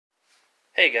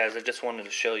Hey guys, I just wanted to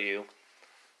show you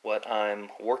what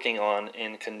I'm working on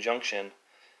in conjunction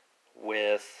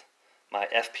with my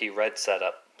FP Red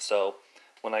setup. So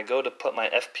when I go to put my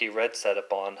FP Red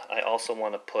setup on, I also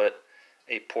want to put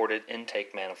a ported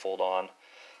intake manifold on.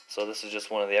 So this is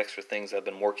just one of the extra things I've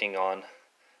been working on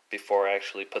before I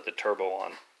actually put the turbo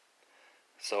on.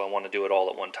 So I want to do it all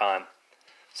at one time.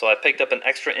 So I picked up an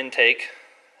extra intake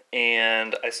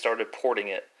and I started porting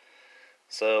it.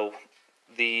 So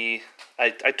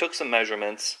I took some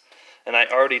measurements, and I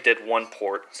already did one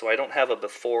port, so I don't have a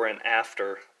before and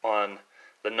after on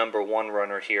the number 1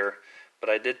 runner here, but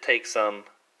I did take some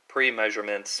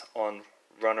pre-measurements on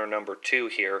runner number 2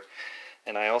 here,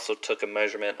 and I also took a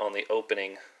measurement on the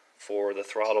opening for the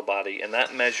throttle body, and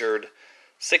that measured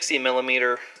 60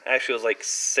 millimeter. Actually, it was like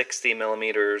 60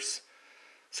 millimeters,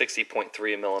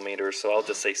 60.3 millimeters, so I'll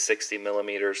just say 60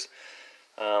 millimeters.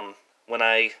 When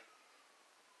I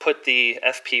put the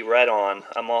FP Red on,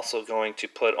 I'm also going to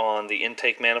put on the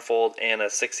intake manifold and a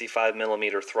 65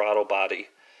 millimeter throttle body.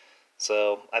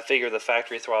 So I figure the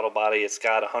factory throttle body, it's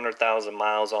got 100,000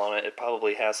 miles on it. It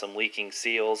probably has some leaking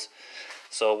seals.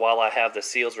 So while I have the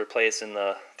seals replaced in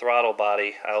the throttle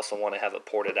body, I also want to have it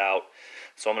ported out.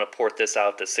 So I'm going to port this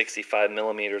out to 65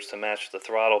 millimeters to match the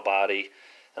throttle body,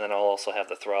 and then I'll also have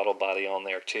the throttle body on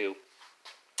there too.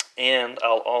 And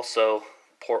I'll also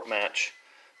port match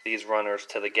these runners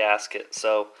to the gasket.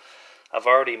 So I've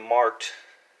already marked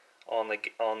on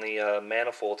the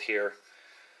manifold here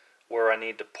where I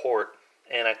need to port,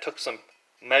 and I took some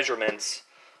measurements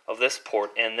of this port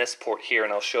and this port here,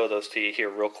 and I'll show those to you here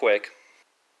real quick.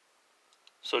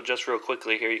 So just real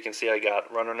quickly here, you can see I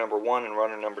got runner number 1 and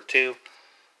runner number 2.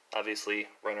 Obviously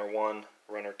runner 1,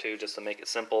 runner 2, just to make it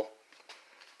simple.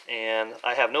 And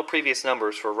I have no previous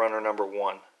numbers for runner number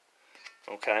 1.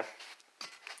 Okay.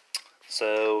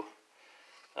 So,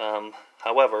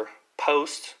 however,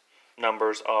 post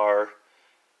numbers are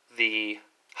the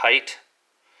height,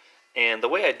 and the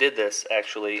way I did this,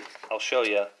 actually, I'll show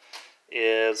you,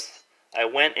 is I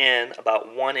went in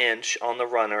about 1 inch on the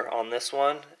runner, on this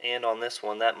one and on this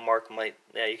one. That mark might,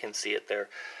 yeah, you can see it there.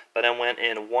 But I went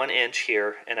in 1 inch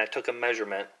here, and I took a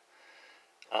measurement.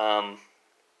 I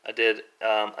did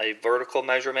a vertical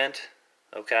measurement,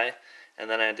 okay, and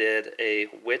then I did a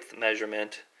width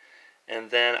measurement.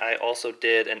 And then I also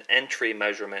did an entry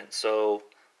measurement, so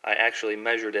I actually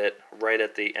measured it right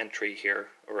at the entry here,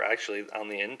 or actually on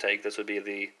the intake. This would be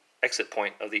the exit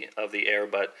point of the air,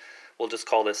 but we'll just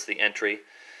call this the entry.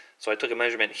 So I took a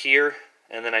measurement here,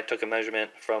 and then I took a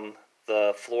measurement from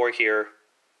the floor here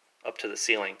up to the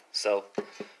ceiling. So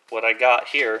what I got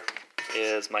here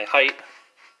is my height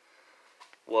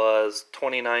was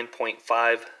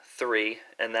 29.53,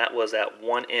 and that was at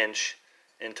 1 inch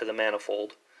into the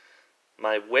manifold.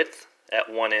 My width at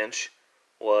 1 inch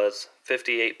was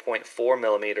 58.4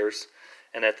 millimeters,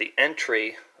 and at the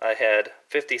entry I had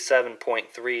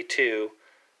 57.32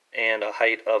 and a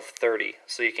height of 30.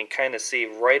 So you can kind of see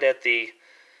right at the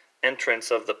entrance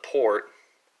of the port,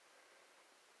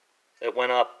 it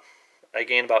went up. I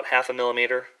gained about half a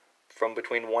millimeter from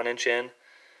between 1 inch in,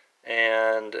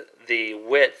 and the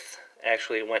width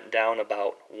actually went down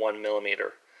about 1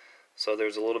 millimeter. So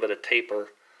there's a little bit of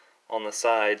taper on the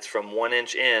sides from 1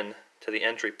 inch in to the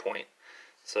entry point.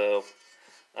 So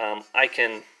I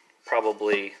can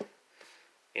probably,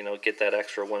 get that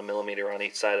extra 1 millimeter on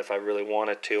each side if I really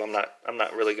wanted to. I'm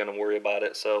not really going to worry about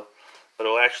it. So, but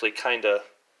it'll actually kind of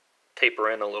taper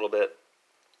in a little bit.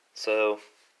 So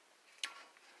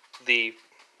the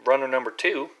runner number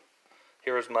 2,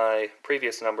 here's my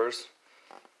previous numbers.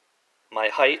 My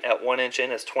height at 1 inch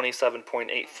in is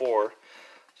 27.84.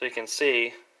 So you can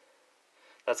see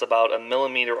that's about a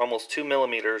millimeter, almost 2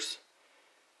 millimeters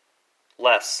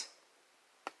less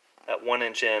at 1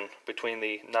 inch in between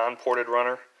the non-ported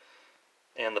runner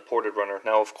and the ported runner.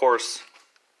 Now, of course,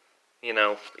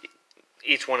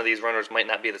 each one of these runners might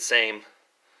not be the same,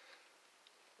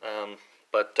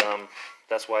 but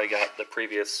that's why I got the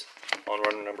previous on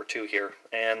runner number 2 here.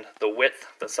 And the width,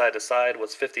 the side to side,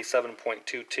 was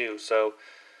 57.22. So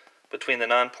between the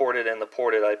non-ported and the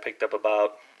ported, I picked up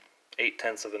about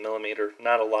 0.8 of a millimeter,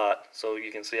 not a lot, so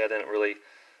you can see I didn't really,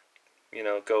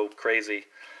 go crazy.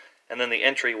 And then the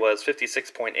entry was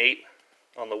 56.8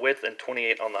 on the width and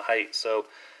 28 on the height, so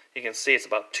you can see it's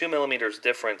about 2 millimeters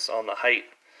difference on the height,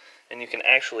 and you can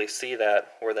actually see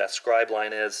that where that scribe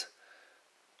line is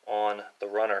on the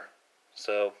runner.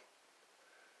 So,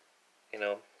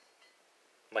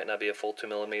 might not be a full 2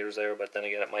 millimeters there, but then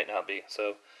again it might not be.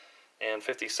 So, and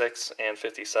 56 and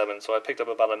 57. So I picked up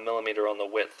about a millimeter on the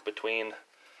width between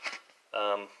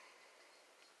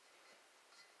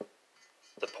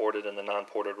the ported and the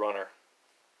non-ported runner.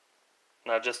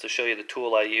 Now just to show you the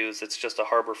tool I use, it's just a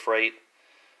Harbor Freight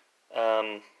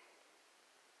caliper.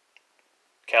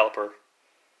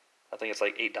 I think it's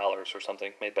like $8 or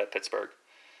something, made by Pittsburgh.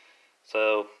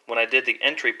 So when I did the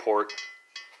entry port,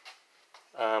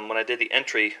 when I did the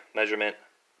entry measurement,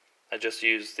 I just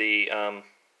used the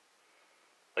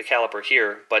caliper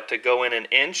here. But to go in an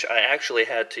inch, I actually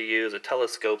had to use a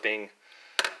telescoping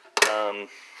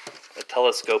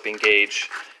gauge,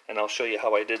 and I'll show you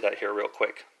how I did that here real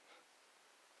quick.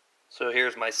 So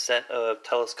here's my set of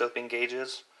telescoping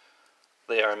gauges.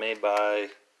 They are made by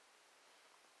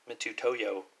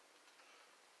Toyo.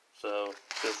 So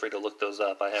feel free to look those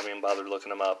up. I haven't even bothered looking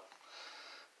them up.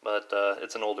 But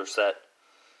it's an older set.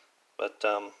 But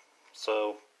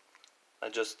so I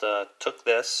just took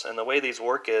this, and the way these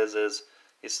work is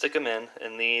you stick them in,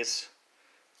 and these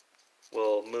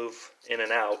will move in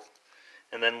and out.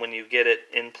 And then when you get it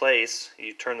in place,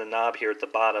 you turn the knob here at the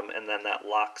bottom, and then that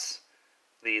locks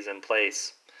these in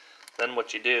place. Then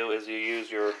what you do is you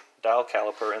use your dial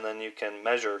caliper, and then you can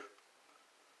measure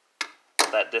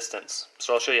that distance.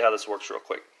 So I'll show you how this works real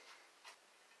quick.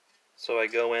 So I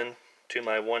go in to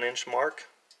my 1-inch mark,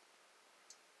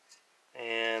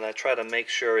 and I try to make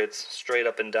sure it's straight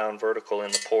up and down vertical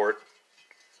in the port.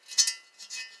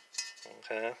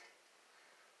 Okay,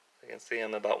 you can see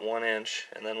I'm about 1 inch,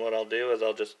 and then what I'll do is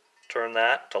I'll just turn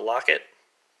that to lock it,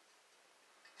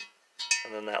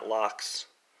 and then that locks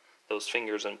those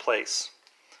fingers in place.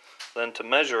 Then to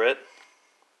measure it,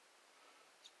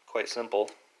 quite simple.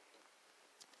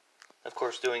 Of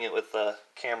course, doing it with the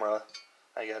camera,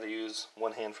 I got to use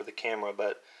one hand for the camera,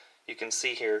 but you can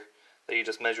see here that you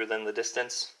just measure then the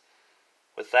distance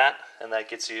with that, and that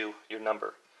gets you your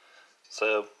number.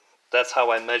 So that's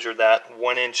how I measured that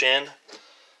 1 inch in,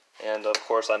 and of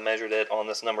course I measured it on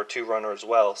this number 2 runner as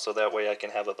well, so that way I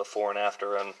can have a before and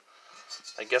after. And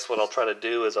I guess what I'll try to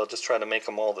do is I'll just try to make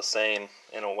them all the same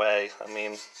in a way. I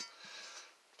mean,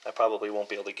 I probably won't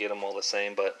be able to get them all the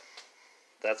same, but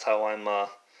that's how I'm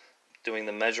doing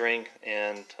the measuring.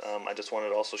 And I just wanted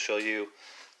to also show you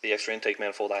the extra intake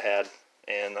manifold I had,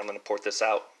 and I'm going to port this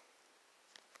out.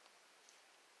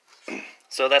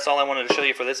 So that's all I wanted to show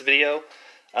you for this video.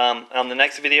 On the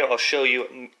next video, I'll show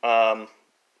you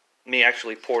me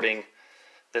actually porting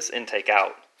this intake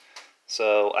out.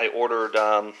 So I ordered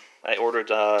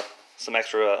some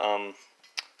extra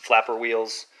flapper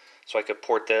wheels so I could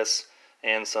port this,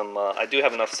 and some. I do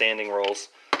have enough sanding rolls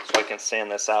so I can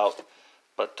sand this out.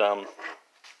 But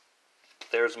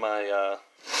there's my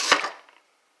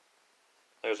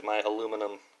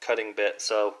aluminum cutting bit.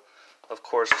 So of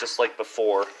course, just like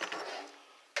before,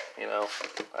 you know,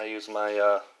 I use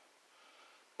my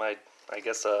I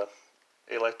guess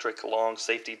electric long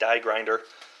safety die grinder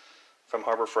from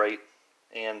Harbor Freight,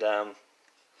 and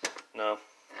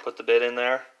put the bit in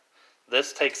there.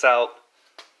 This takes out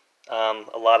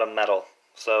a lot of metal,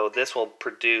 so this will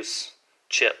produce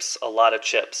chips, a lot of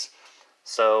chips.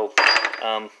 So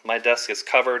my desk is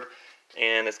covered,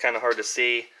 and it's kind of hard to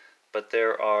see, but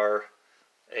there are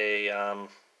a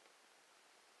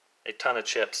ton of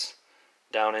chips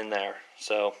down in there.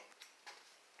 So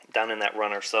down in that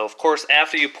runner. So of course,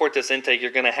 after you port this intake,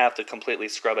 you're going to have to completely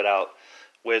scrub it out,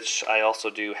 which I also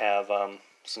do have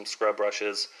some scrub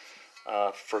brushes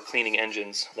for cleaning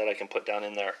engines that I can put down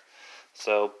in there.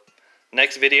 So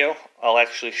next video, I'll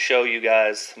actually show you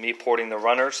guys me porting the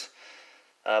runners.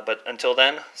 But until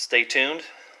then, stay tuned,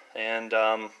 and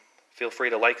feel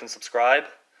free to like and subscribe,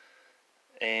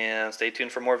 and stay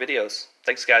tuned for more videos.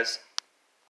 Thanks, guys.